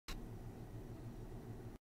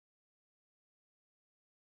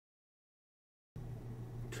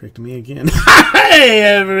Tricked me again. Hey,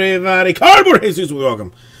 everybody. Cardboard Jesus,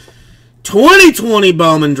 welcome. 2020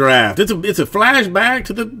 Bowman draft. It's a flashback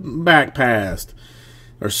to the back past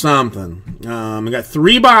or something. I got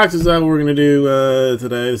 3 boxes that we're going to do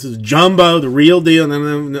today. This is Jumbo, the real deal.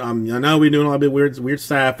 And then, I know we're doing a lot of weird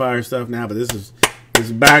sapphire stuff now, but this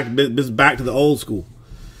is back to the old school.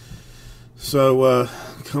 So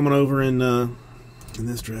coming over in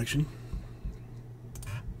this direction.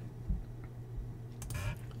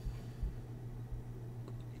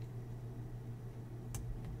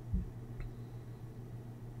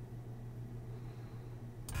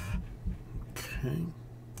 Okay.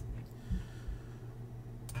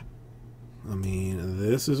 I mean,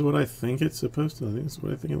 this is what I think it's supposed to. I think this is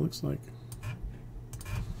what I think it looks like.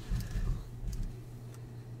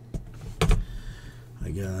 I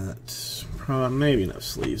got probably maybe enough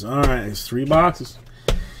sleeves. All right, it's 3 boxes.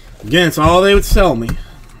 Again, it's all they would sell me.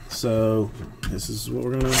 So this is what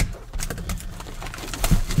we're gonna.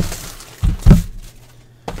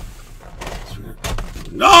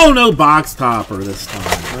 No box topper this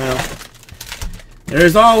time. Well,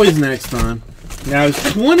 there's always next time. Now is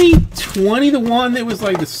 2020 the one that was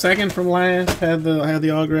like the second from last had the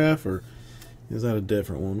autograph, or is that a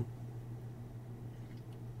different one?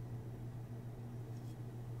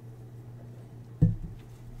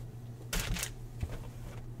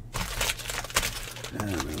 I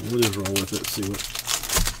don't know. We'll just roll with it. See what.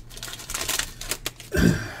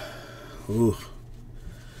 Ooh.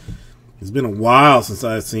 It's been a while since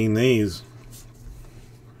I've seen these.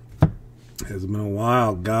 It's been a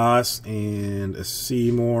while. Goss and a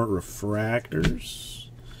Seymour refractors.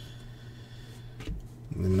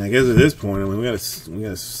 I mean, I guess at this point, I mean, we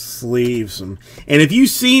gotta sleeve some. And if you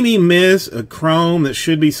see me miss a chrome that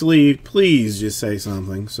should be sleeved, please just say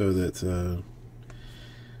something so that.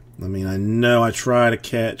 I mean, I know I try to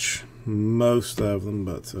catch most of them,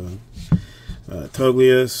 but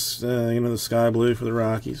Toglius, you know, the sky blue for the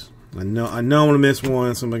Rockies. I know I'm gonna miss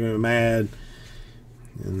one. Somebody's gonna be mad,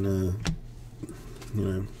 and you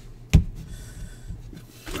know,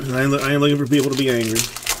 I ain't looking for people to be angry.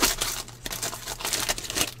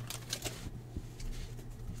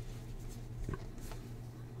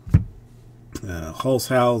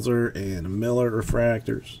 Holzhauser and Miller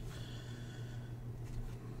refractors.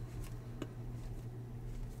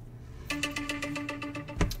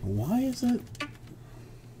 Why is it?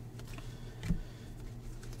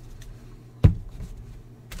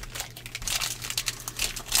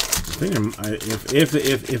 I think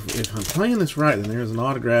if I'm playing this right, then there's an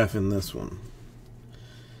autograph in this one,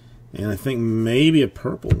 and I think maybe a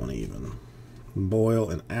purple one even. Boyle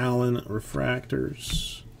and Allen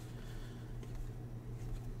refractors.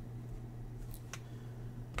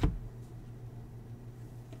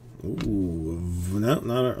 Ooh, no,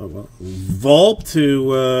 not a well, Volp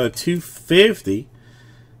to 250,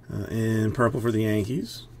 and purple for the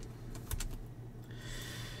Yankees.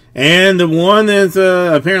 And the one that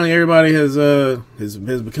apparently everybody has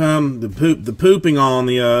become the pooping on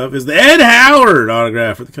the of is the Ed Howard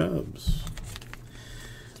autograph for the Cubs,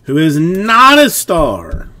 who is not a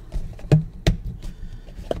star.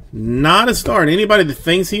 Not a star. And anybody that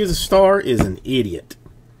thinks he is a star is an idiot,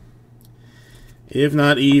 if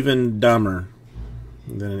not even dumber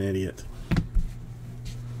than an idiot.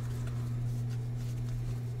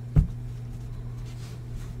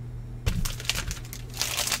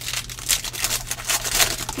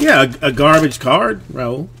 Yeah, a garbage card,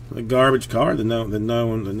 Raul. A garbage card that no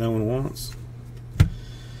one wants.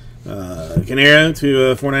 Canero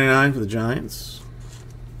to $4.99 for the Giants.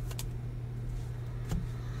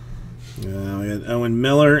 We got Owen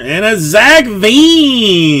Miller and a Zach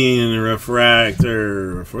Veen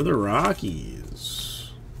refractor for the Rockies.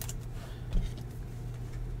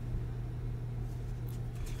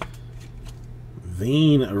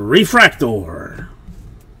 Veen refractor.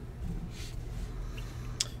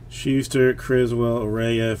 Schuster, Criswell,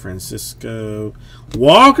 Araya, Francisco,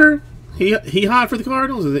 Walker. He hot for the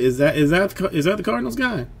Cardinals. Is that the Cardinals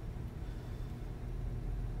guy?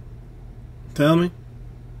 Tell me.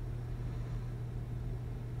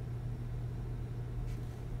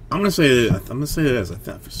 I'm gonna say that. I'm gonna say this. I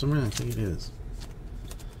thought for some reason I think it is.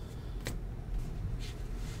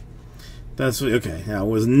 That's okay. I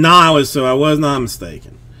was not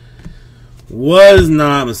mistaken. Was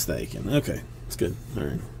not mistaken. Okay, it's good. All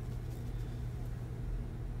right.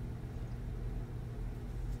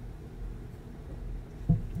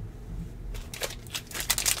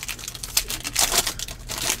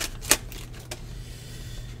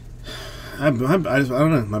 I don't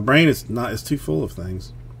know. My brain is too full of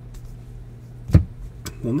things.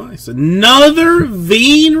 Well, nice. Another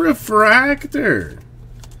Veen refractor.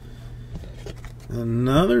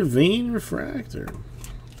 Another Veen refractor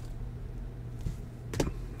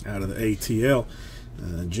out of the ATL.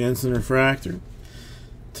 Jensen refractor.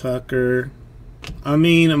 Tucker. I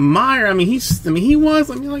mean Meyer. I mean he was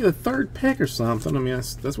like the third pick or something. I mean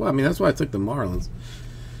that's why I took the Marlins.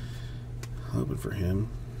 Hoping for him.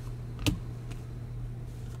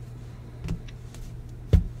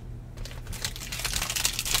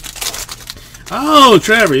 Oh,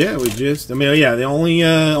 Trevor, yeah, the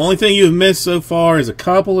only thing you've missed so far is a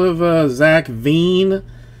couple of Zach Veen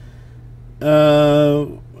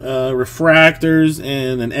refractors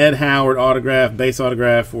and an Ed Howard base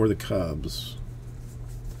autograph for the Cubs.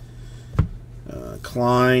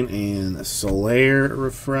 Klein and Soler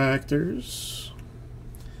refractors.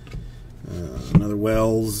 Another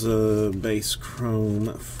Wells base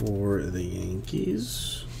chrome for the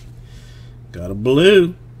Yankees. Got a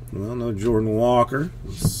blue. Well, no Jordan Walker.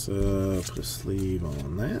 Let's put a sleeve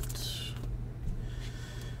on that.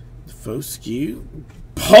 Foscue.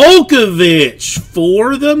 Polkovich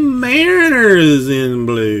for the Mariners in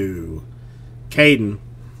blue. Caden.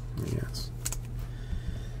 Yes.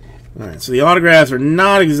 Alright, so the autographs are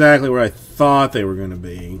not exactly where I thought they were going to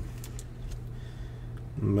be.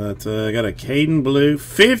 But I got a Caden blue.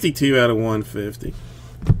 52 out of 150.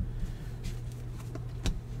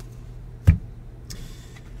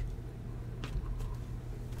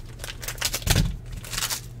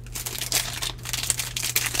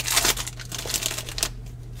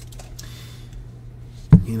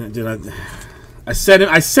 You know, I set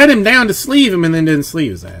him down to sleeve him and then didn't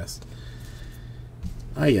sleeve his ass.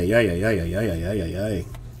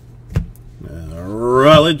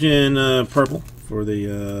 Rutledge in purple for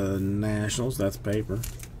the Nationals. That's paper.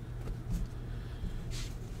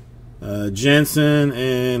 Jensen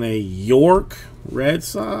and a York Red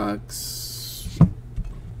Sox.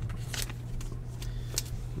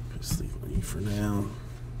 Put sleeve on you for now.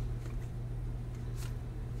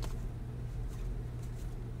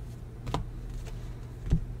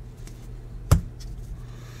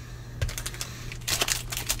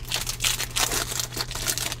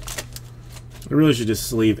 I really should just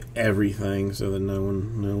sleeve everything so that no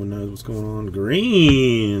one knows what's going on.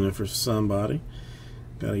 Green for somebody.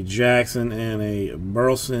 Got a Jackson and a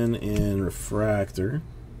Burleson in refractor.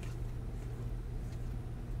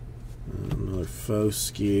 Another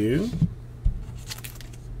Foscue.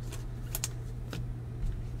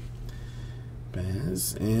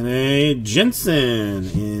 Baz and a Jensen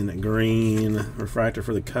in green refractor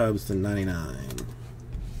for the Cubs to 99.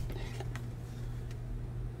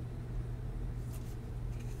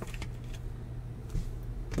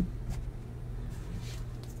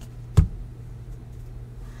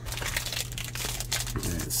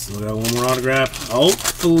 So we got one more autograph,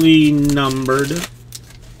 hopefully numbered.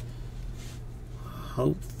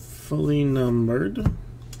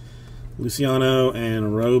 Luciano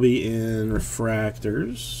and Roby in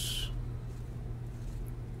refractors.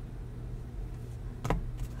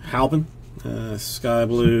 Halpin, sky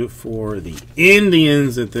blue for the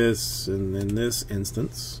Indians in this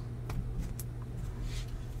instance.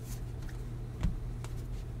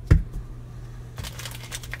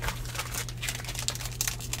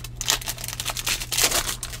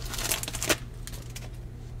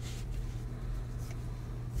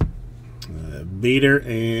 Beater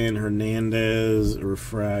and Hernandez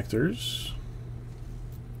refractors.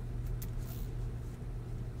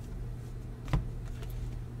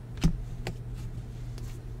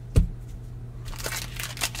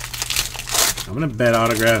 I'm going to bet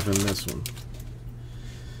autograph in this one.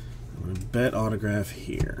 I'm going to bet autograph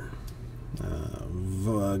here.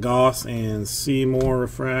 Goss and Seymour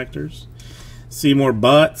refractors. Seymour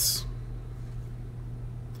Butts.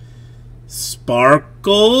 Sparkles.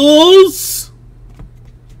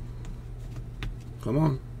 Come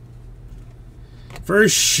on. For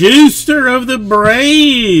Schuster of the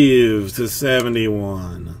Braves to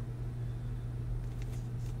 71.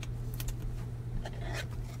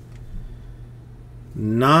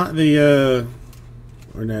 Not the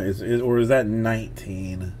or no, or is that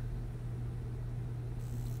 19?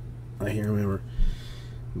 I can't remember.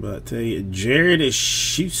 But Jared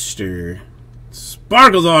Schuster,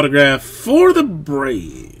 Sparkles autograph for the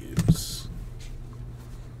Braves.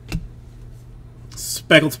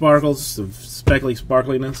 Speckled sparkles, of speckly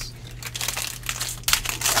sparkliness.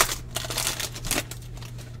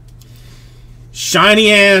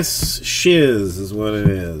 Shiny ass shiz is what it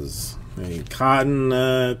is. A cotton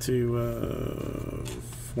to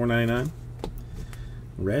 $4.99.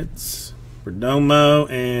 Reds, Perdomo,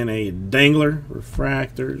 and a Dangler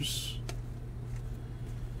refractors.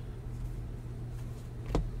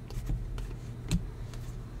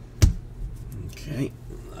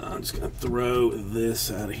 I'm just going to throw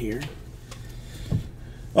this out of here.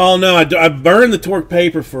 Oh, no, I burned the TORK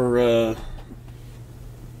paper for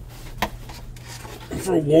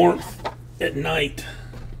warmth at night.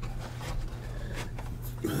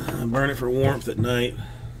 I burn it for warmth at night.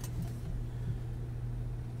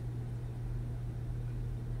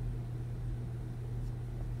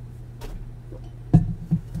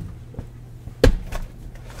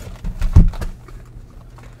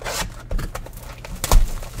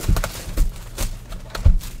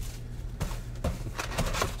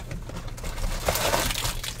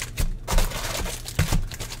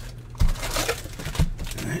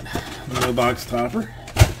 Box topper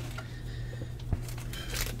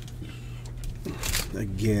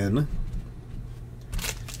again.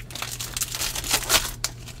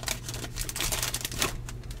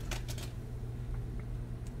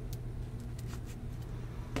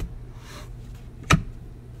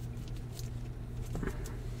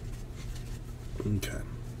 Okay.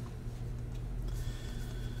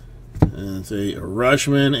 And it's a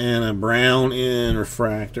Rushman and a brown in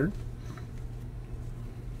refractor.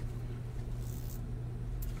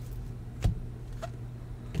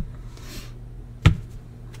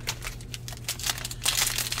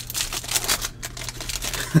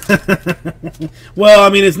 Well, I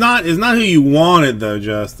mean, it's not who you wanted though,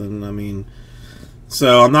 Justin. I mean,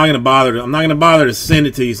 so I'm not gonna bother to send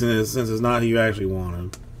it to you since it's not who you actually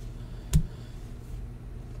wanted.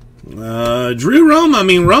 Drew Romo. I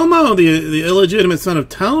mean, Romo, the illegitimate son of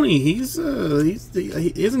Tony.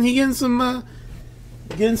 Isn't he getting some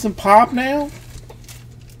pop now?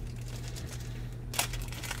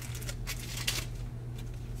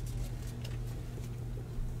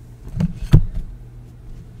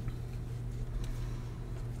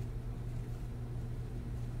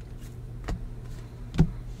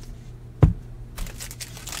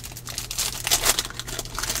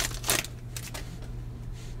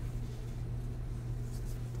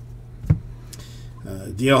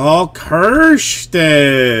 Hall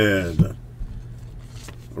Kerstead.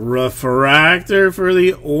 Refractor for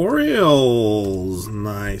the Orioles.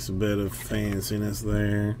 Nice bit of fanciness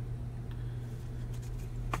there.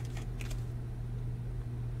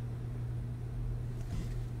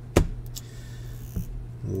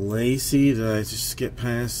 Lacey, did I just skip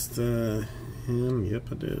past him? Yep,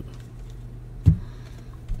 I did.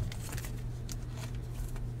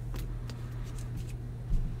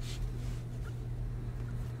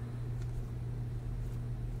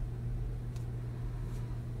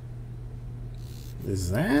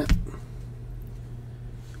 Is that?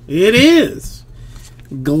 It is.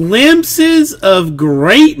 Glimpses of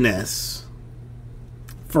Greatness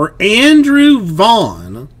for Andrew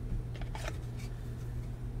Vaughn.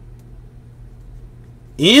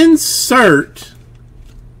 Insert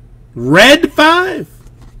red 5.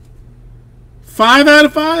 5 out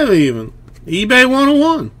of 5 even. eBay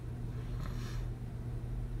 101.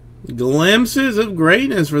 Glimpses of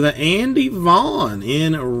Greatness for the Andy Vaughn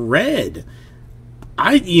in red.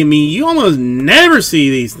 You mean, you almost never see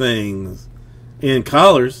these things in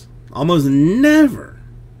colors. Almost never.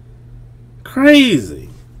 Crazy.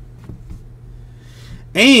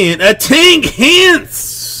 And a Tank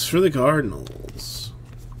Hance for the Cardinals.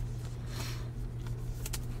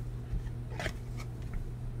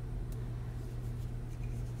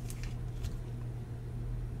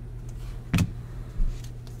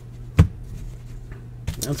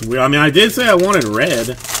 That's weird. I mean, I did say I wanted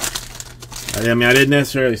red. I mean, I didn't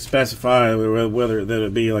necessarily specify whether that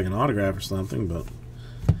would be like an autograph or something, but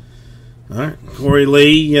all right. Corey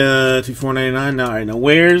Lee, 24.99. Now, all right, now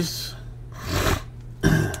where's?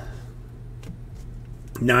 Now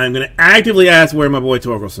I'm going to actively ask where my boy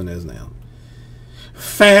Torkelson is now.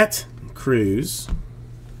 Fat Cruz.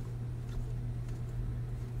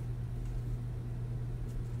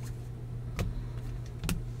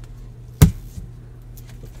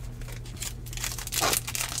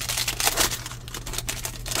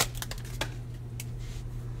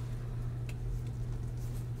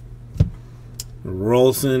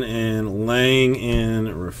 Rolson and Lang in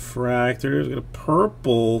refractors. Got a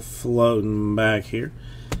purple floating back here.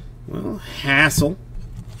 Well, Hassel,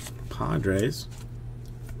 Padres.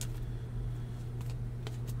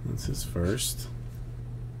 That's his first.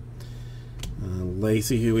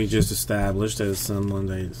 Lacey, who we just established as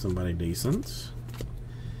somebody decent.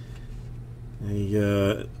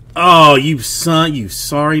 Oh, you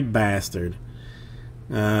sorry bastard.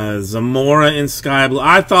 Zamora in sky blue.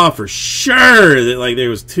 I thought for sure that like there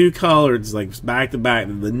was two colors like back to back.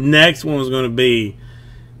 The next one was going to be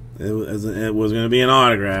it was going to be an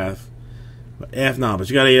autograph. But F not. But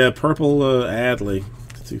you got a purple Adley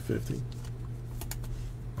to 250.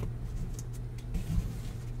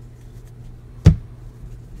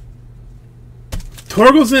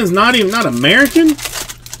 Torkelson's not American?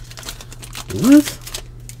 What?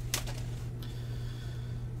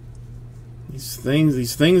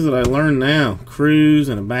 These things that I learned now. Cruz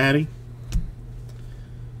and a baddie.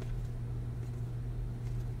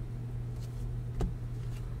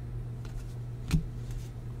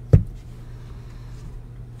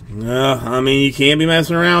 I mean, you can't be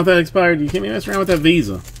messing around with that expired. You can't be messing around with that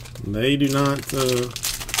Visa. They do not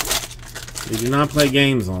play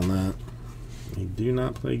games on that. They do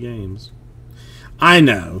not play games. I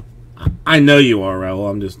know you are, Raul.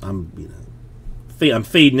 I'm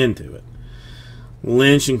feeding into it.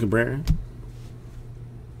 Lynch and Cabrera.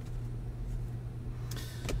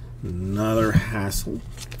 Another hassle.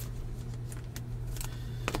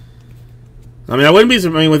 I mean, I wouldn't be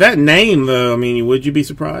surprised. I mean, with that name, though, I mean, would you be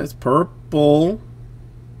surprised? Purple.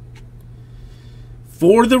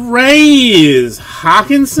 For the Rays,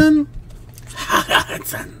 Hawkinson.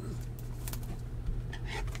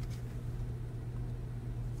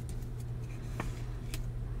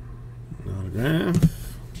 Autograph.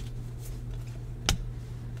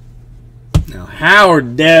 Now,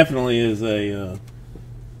 Howard definitely is a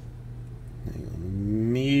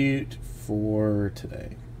mute for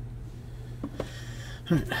today.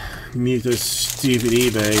 Mute those stupid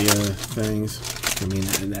eBay things. I mean,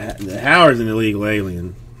 the Howard's an illegal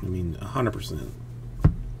alien. I mean, 100%.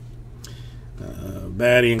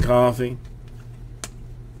 Batty and coffee.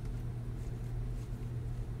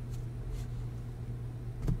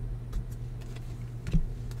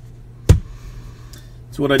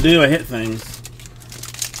 That's what I do. I hit things.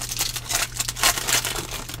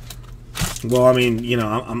 Well, I mean, you know,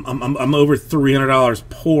 I'm over $300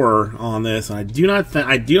 poor on this, and I do not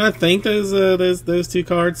think those two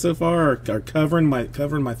cards so far are covering my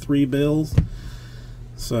 3 bills.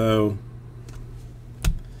 So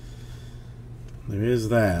there is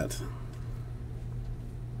that.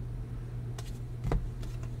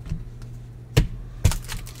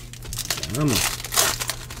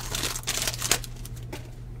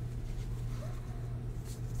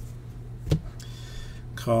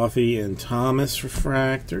 Coffee and Thomas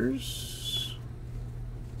refractors.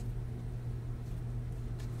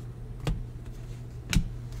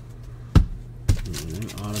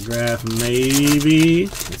 Autograph maybe.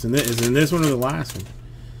 It's in this one or the last one?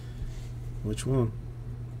 Which one?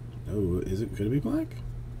 Oh, is it? Could it be black?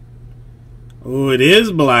 Oh, it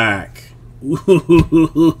is black.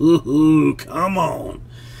 Ooh, come on.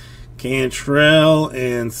 Cantrell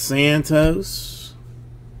and Santos.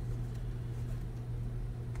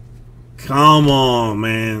 Come on,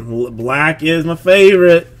 man. Black is my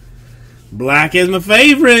favorite. Black is my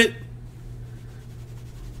favorite.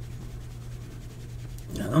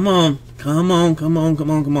 Come on. Come on, come on, come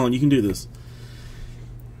on, come on. You can do this.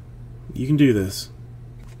 You can do this.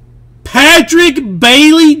 Patrick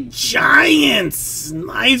Bailey, Giants.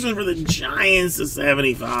 Nice one for the Giants to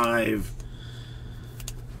 75.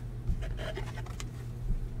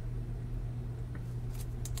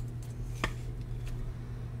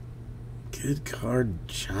 Good card,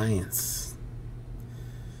 Giants.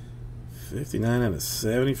 59 out of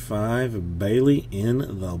 75. Bailey in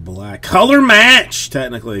the black. Color match,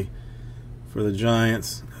 technically, for the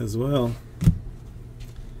Giants as well.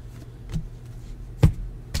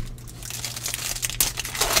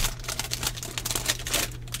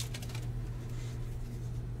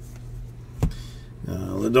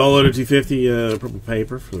 Lodolo to 250 purple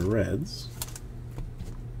paper for the Reds.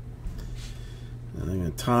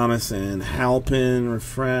 Thomas and Halpin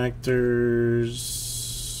refractors.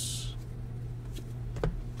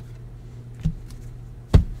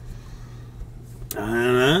 I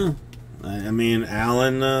don't know. I mean,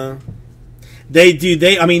 Allen. I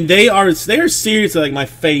mean, they're seriously like my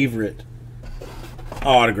favorite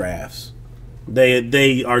autographs.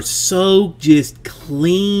 They are so just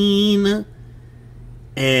clean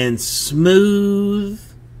and smooth.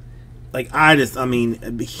 Like, I mean,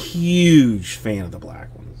 a huge fan of the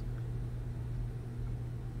black ones.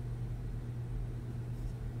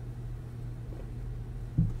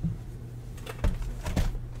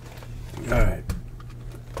 Alright.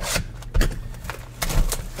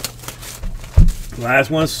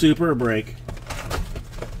 Last one, super break.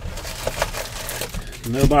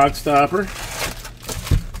 No box stopper.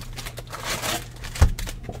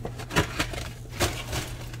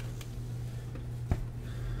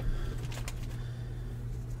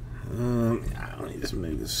 Just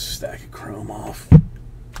move this stack of chrome off.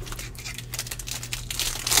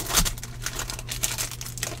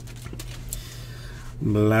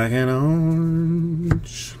 Black and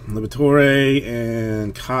orange. Liberatore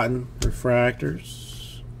and cotton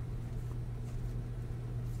refractors.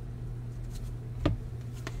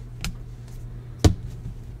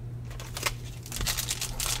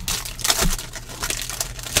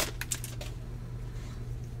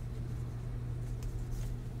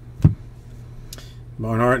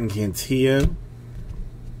 Barnhart and Cantillo.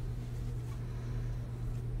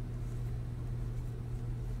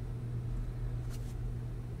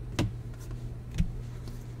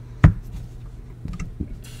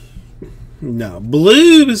 No,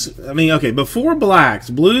 blues. I mean, okay, before blacks,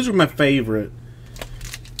 blues were my favorite.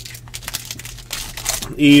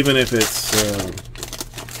 Even if it's,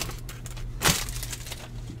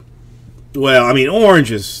 well, I mean,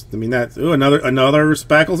 oranges. I mean, that's another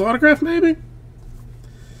Speckles autograph, maybe.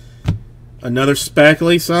 Another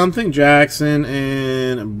Speckley something. Jackson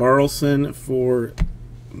and Burleson for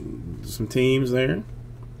some teams there.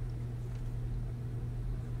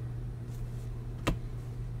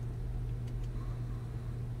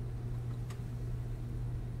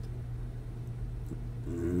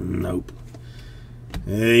 Nope.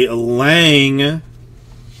 A Lang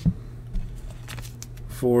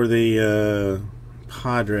for the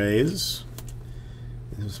Padres.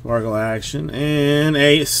 Sparkle action. And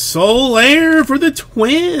a Soler for the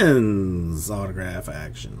Twins. Autograph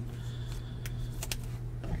action.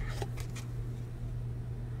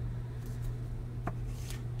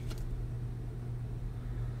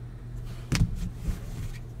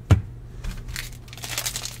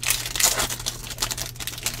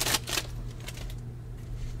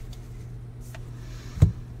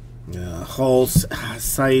 Holtz,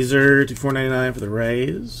 Sizer to $4.99 for the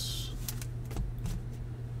Rays.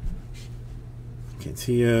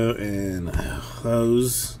 Cantillo and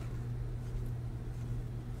Hose.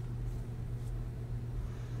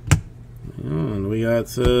 And we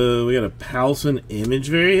got a Powelson image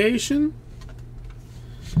variation.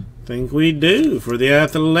 Think we do for the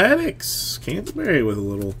Athletics. Canterbury with a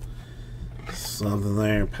little something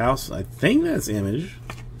there. Powelson, I think that's image.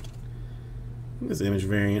 This image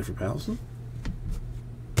variant for Powelson.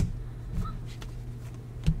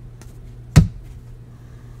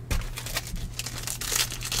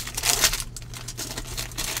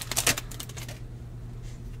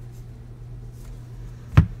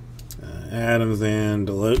 Adams and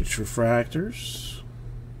Deloach refractors.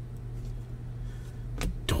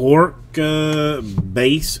 TORK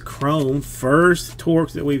base chrome. First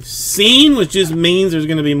TORK that we've seen, which just means there's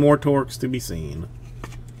going to be more TORKs to be seen.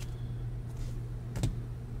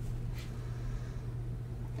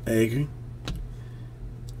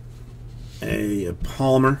 A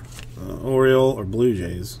Palmer, Oriole or Blue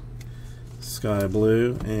Jays, Sky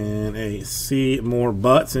Blue, and a C. More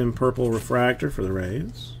Butts in purple refractor for the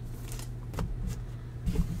Rays.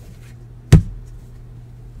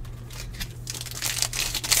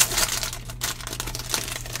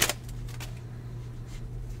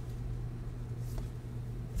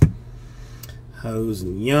 Hose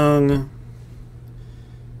and Young.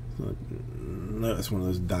 No, that's one of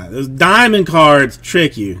those diamond cards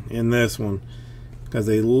trick you in this one because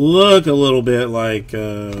they look a little bit like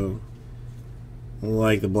the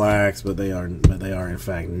blacks, but they are in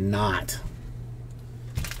fact not.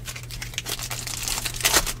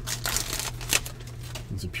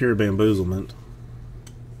 It's a pure bamboozlement.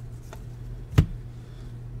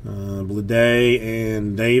 Blue Day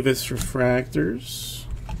and Davis refractors.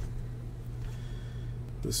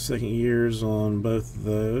 The second years on both of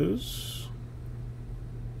those.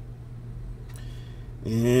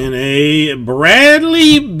 And a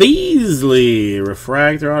Bradley Beasley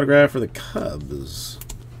refractor autograph for the Cubs.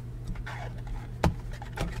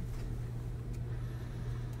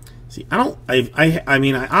 See, I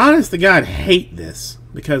mean, I honest to God hate this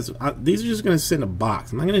because these are just going to sit in a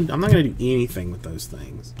box. I'm not going to do anything with those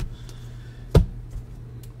things.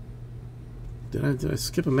 Did I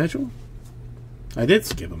skip a Mitchell? I did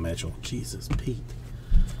skip a Mitchell. Jesus, Pete.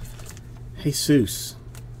 Jesus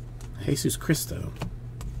Cristo.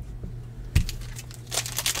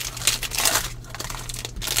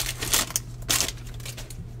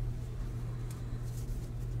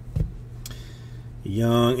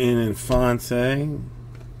 Young and Infante.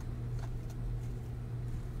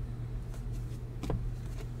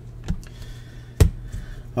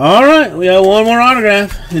 All right, we got one more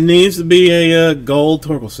autograph. It needs to be a gold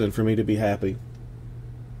Torkelson for me to be happy.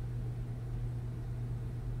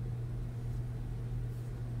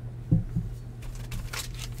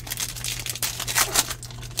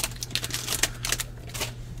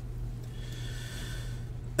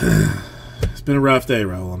 It's been a rough day,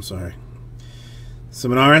 Raul. I'm sorry.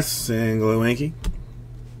 Seminaris and Glowinky.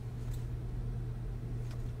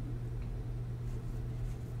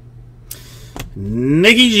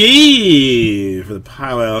 Nicky G for the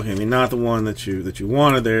Pile. I mean, not the one that you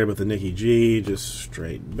wanted there, but the Nicky G, just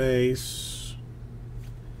straight base.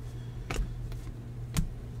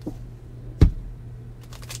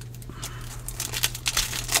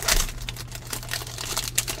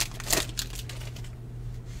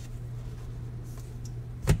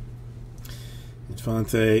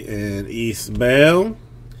 Fonte and East Bell.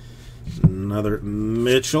 Another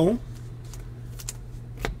Mitchell.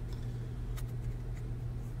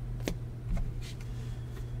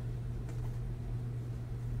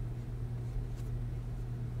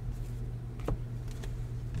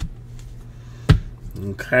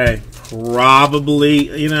 Okay,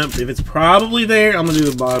 probably, you know, if it's probably there, I'm gonna do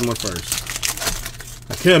the bottom one first.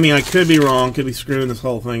 I could be wrong, could be screwing this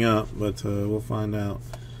whole thing up, but we'll find out.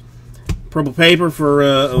 Purple paper for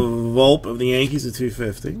Volpe of the Yankees at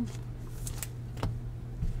 250.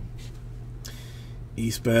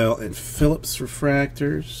 East Bell and Phillips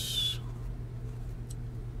refractors.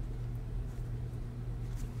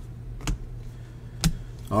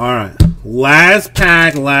 All right, last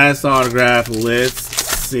pack, last autograph. Let's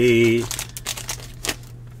see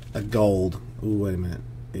a gold. Ooh, wait a minute.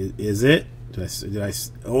 Is it? Did I?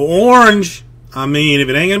 Orange. I mean, if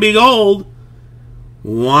it ain't gonna be gold,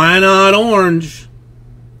 why not orange?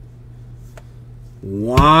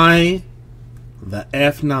 Why the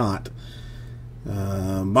F not?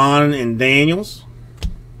 Bowman and Daniels.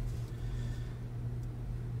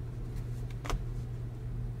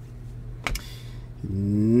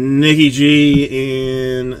 Nicky G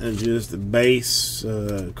in just the base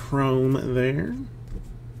chrome there.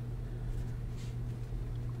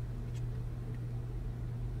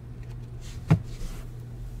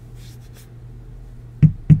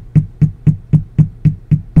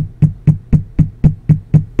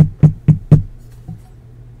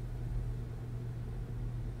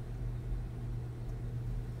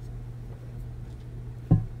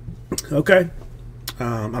 Okay.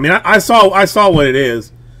 I mean, I saw what it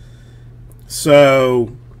is.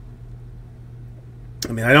 So,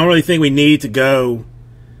 I mean, I don't really think we need to go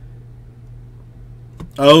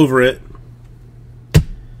over it.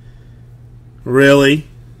 Really?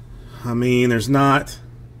 I mean, there's not.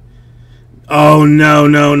 Oh no!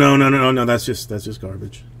 That's just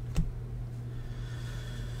garbage.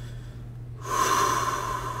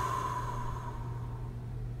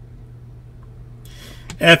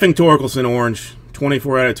 Effing Torkelson orange,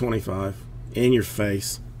 24 out of 25. In your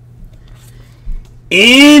face.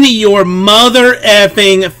 In your mother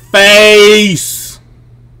effing face.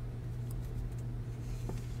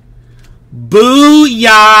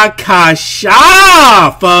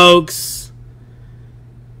 Booyakasha, folks.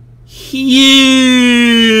 Huge.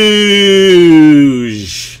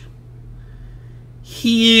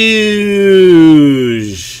 Huge.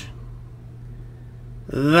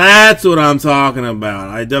 That's what I'm talking about.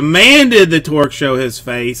 I demanded the Torque show his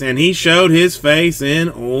face, and he showed his face in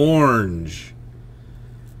orange.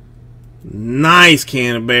 Nice,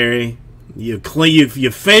 Canterbury. You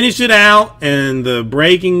finished it out, and the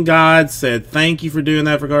breaking God said, thank you for doing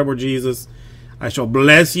that for Cardboard Jesus. I shall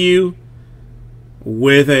bless you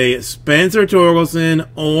with a Spencer Torkelson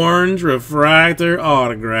orange refractor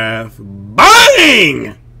autograph.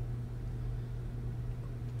 Bang!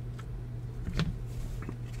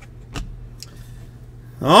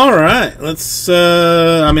 All right, let's.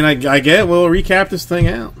 I mean, I get. We'll recap this thing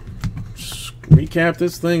out. Just recap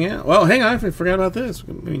this thing out. Well, hang on, I forgot about this.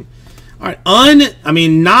 I mean, all right,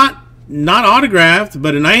 not autographed,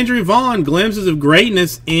 but an Andrew Vaughn, Glimpses of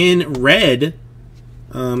Greatness in red.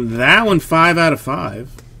 That one 5 out of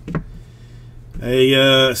 5.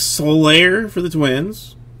 A Soler for the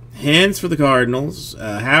Twins, Hens for the Cardinals,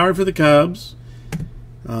 Howard for the Cubs.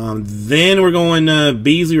 Then we're going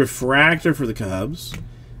Beasley refractor for the Cubs.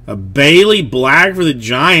 A Bailey Black for the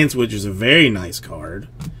Giants, which is a very nice card.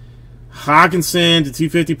 Hawkinson to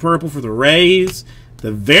 250 purple for the Rays.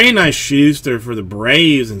 The very nice Schuster for the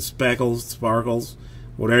Braves and Speckles, Sparkles,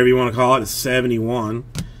 whatever you want to call it, is 71.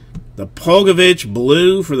 The Pogovich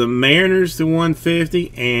blue for the Mariners to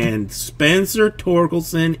 150. And Spencer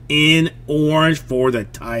Torkelson in orange for the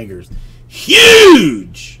Tigers.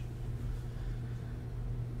 Huge!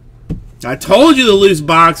 I told you the loose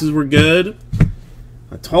boxes were good.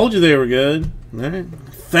 I told you they were good. All right.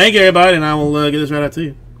 Thank you, everybody, and I will get this right out to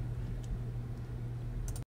you.